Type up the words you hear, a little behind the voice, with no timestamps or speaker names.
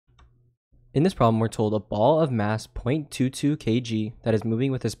In this problem, we're told a ball of mass 0.22 kg that is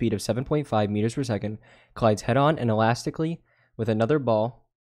moving with a speed of 7.5 meters per second collides head-on and elastically with another ball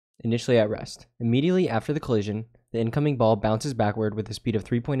initially at rest. Immediately after the collision, the incoming ball bounces backward with a speed of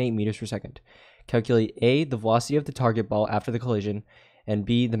 3.8 meters per second. Calculate A, the velocity of the target ball after the collision, and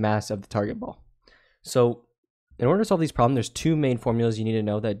B, the mass of the target ball. So in order to solve these problems, there's two main formulas you need to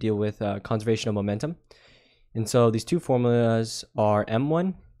know that deal with conservation of momentum. And so these two formulas are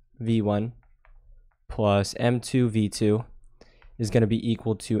M1 V1 plus M2 V2 is going to be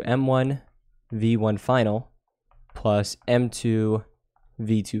equal to M1 V1 final plus M2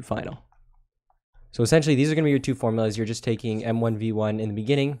 V2 final. So essentially, these are going to be your two formulas. You're just taking M1 V1 in the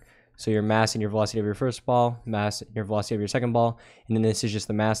beginning, so your mass and your velocity of your first ball, mass and your velocity of your second ball, and then this is just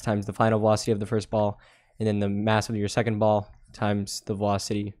the mass times the final velocity of the first ball, and then the mass of your second ball times the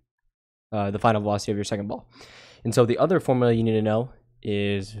velocity, the final velocity of your second ball. And so the other formula you need to know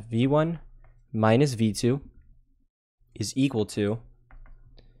is V1 minus V2 is equal to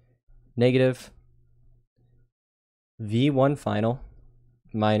negative V1 final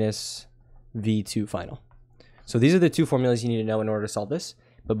minus V2 final. So these are the two formulas you need to know in order to solve this.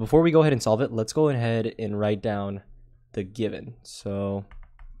 But before we go ahead and solve it, let's go ahead and write down the given. So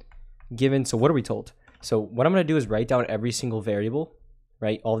what are we told? So what I'm going to do is write down every single variable,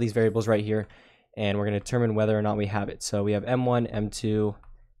 right? All these variables right here, and we're going to determine whether or not we have it. So we have M1, M2,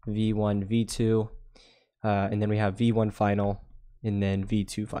 V1, V2, and then we have V1 final, and then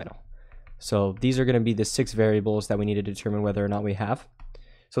V2 final. So these are going to be the 6 variables that we need to determine whether or not we have.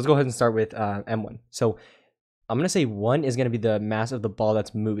 So let's go ahead and start with M1. So I'm going to say 1 is going to be the mass of the ball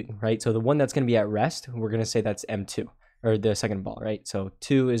that's moving, right? So the one that's going to be at rest, we're going to say that's M2, or the second ball, right? So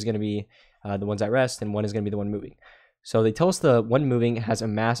 2 is going to be the ones at rest, and 1 is going to be the one moving. So they tell us the one moving has a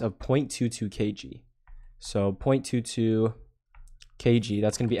mass of 0.22 kg. So 0.22 kg,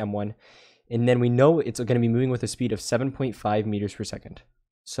 that's going to be M1. And then we know it's going to be moving with a speed of 7.5 meters per second.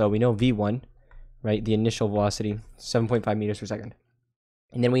 So we know V1, right, the initial velocity, 7.5 meters per second.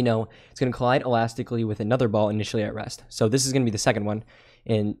 And then we know it's going to collide elastically with another ball initially at rest. So this is going to be the second one,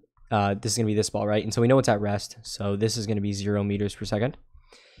 and this is going to be this ball, right? And so we know it's at rest, so this is going to be 0 meters per second.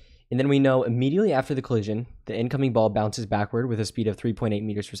 And then we know immediately after the collision, the incoming ball bounces backward with a speed of 3.8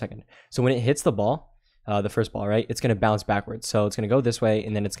 meters per second. So when it hits the ball, the first ball, right, it's going to bounce backwards. So it's going to go this way,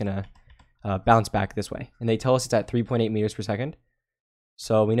 and then it's going to bounce back this way. And they tell us it's at 3.8 meters per second.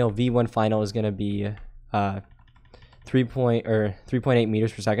 So we know V1 final is going to be 3.8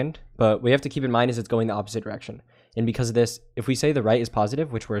 meters per second. But we have to keep in mind is it's going the opposite direction. And because of this, if we say the right is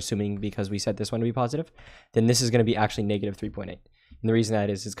positive, which we're assuming because we set this one to be positive, then this is going to be actually negative 3.8. And the reason that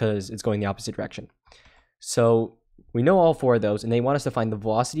is because it's going the opposite direction. So we know all 4 of those, and they want us to find the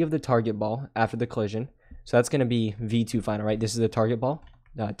velocity of the target ball after the collision. So that's going to be V2 final, right? This is the target ball,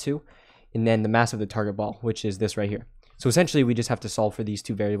 2. And then the mass of the target ball, which is this right here. So essentially, we just have to solve for these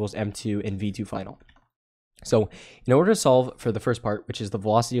two variables, M2 and V2 final. So in order to solve for the first part, which is the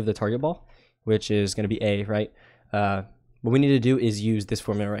velocity of the target ball, which is going to be A, right? What we need to do is use this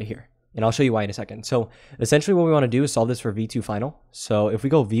formula right here. And I'll show you why in a second. So essentially what we want to do is solve this for V2 final. So if we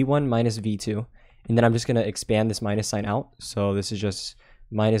go V1 minus V2, and then I'm just going to expand this minus sign out. So this is just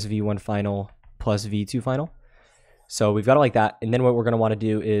minus V1 final plus V2 final. So we've got it like that. And then what we're going to want to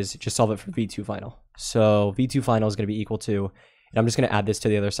do is just solve it for V2 final. So V2 final is going to be equal to, and I'm just going to add this to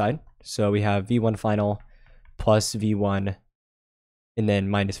the other side. So we have V1 final plus V1 and then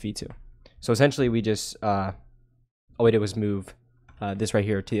minus V2. So essentially we just, all we did was move this right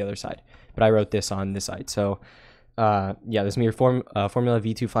here to the other side. But I wrote this on this side. So yeah, this is your formula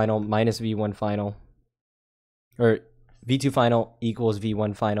V2 final minus V1 final, or V2 final equals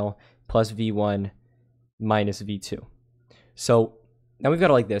V1 final plus V1 minus V2. So now we've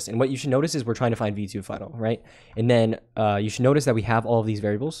got it like this, and what you should notice is we're trying to find V2 final, right? And then you should notice that we have all of these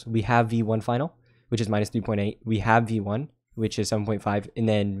variables. We have V1 final, which is minus 3.8. We have V1, which is 7.5, and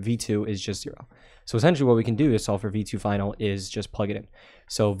then V2 is just 0. So essentially what we can do to solve for V2 final is just plug it in.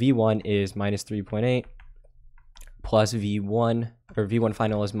 So V1 is minus 3.8 plus V1, or V1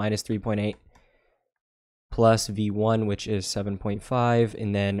 final is minus 3.8 plus V1, which is 7.5,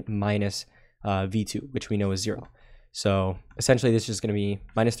 and then minus V2, which we know is 0. So essentially this is just going to be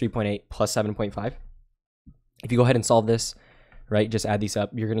minus 3.8 plus 7.5. If you go ahead and solve this, right, just add these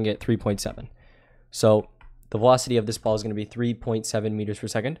up, you're going to get 3.7. So the velocity of this ball is going to be 3.7 meters per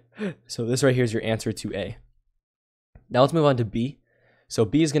second. So this right here is your answer to A. Now let's move on to B. So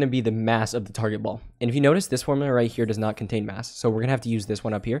B is going to be the mass of the target ball. And if you notice, this formula right here does not contain mass. So we're going to have to use this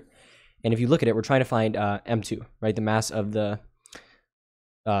one up here. And if you look at it, we're trying to find M2, right, the mass of the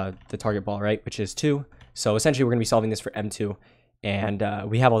target ball, right, which is 2. So essentially, we're going to be solving this for M2. and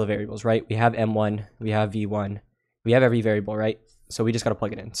we have all the variables, right? We have M1, we have V1, we have every variable, right? So we just got to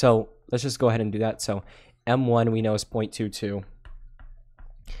plug it in. So let's just go ahead and do that. So M1 we know is 0.22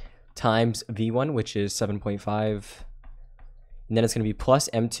 times V1, which is 7.5, and then it's going to be plus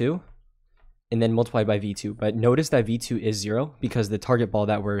M2, and then multiplied by V2. But notice that V2 is 0 because the target ball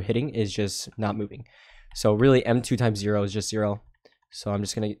that we're hitting is just not moving. So really M2 times 0 is just 0. So I'm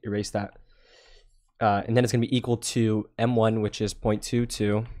just going to erase that. And then it's going to be equal to M1, which is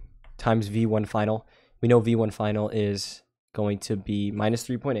 0.22 times V1 final. We know V1 final is going to be minus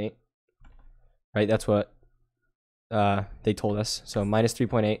 3.8, right? That's what they told us. So minus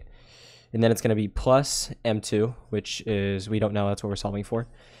 3.8. And then it's going to be plus M2, which is, we don't know, that's what we're solving for.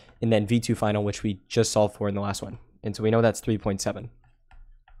 And then V2 final, which we just solved for in the last one. And so we know that's 3.7.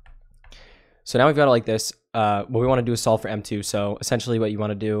 So now we've got it like this. What we want to do is solve for M2. So essentially what you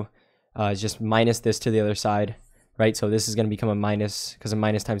want to do is just minus this to the other side, right? So this is going to become a minus because a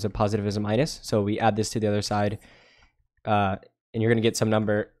minus times a positive is a minus. So we add this to the other side, and you're going to get some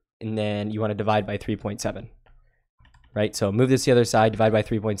number, and then you want to divide by 3.7, right? So move this to the other side, divide by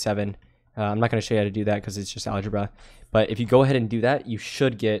 3.7. I'm not going to show you how to do that because it's just algebra. But if you go ahead and do that, you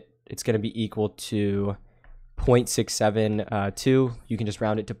should get, it's going to be equal to 0.672. You can just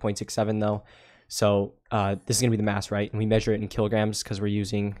round it to 0.67 though. So this is going to be the mass, right? And we measure it in kilograms because we're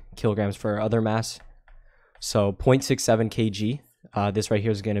using kilograms for our other mass. So 0.67 kg. This right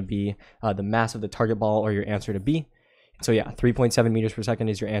here is going to be the mass of the target ball, or your answer to B. So yeah, 3.7 meters per second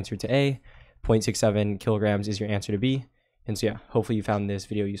is your answer to A. 0.67 kilograms is your answer to B. And so yeah, hopefully you found this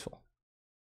video useful.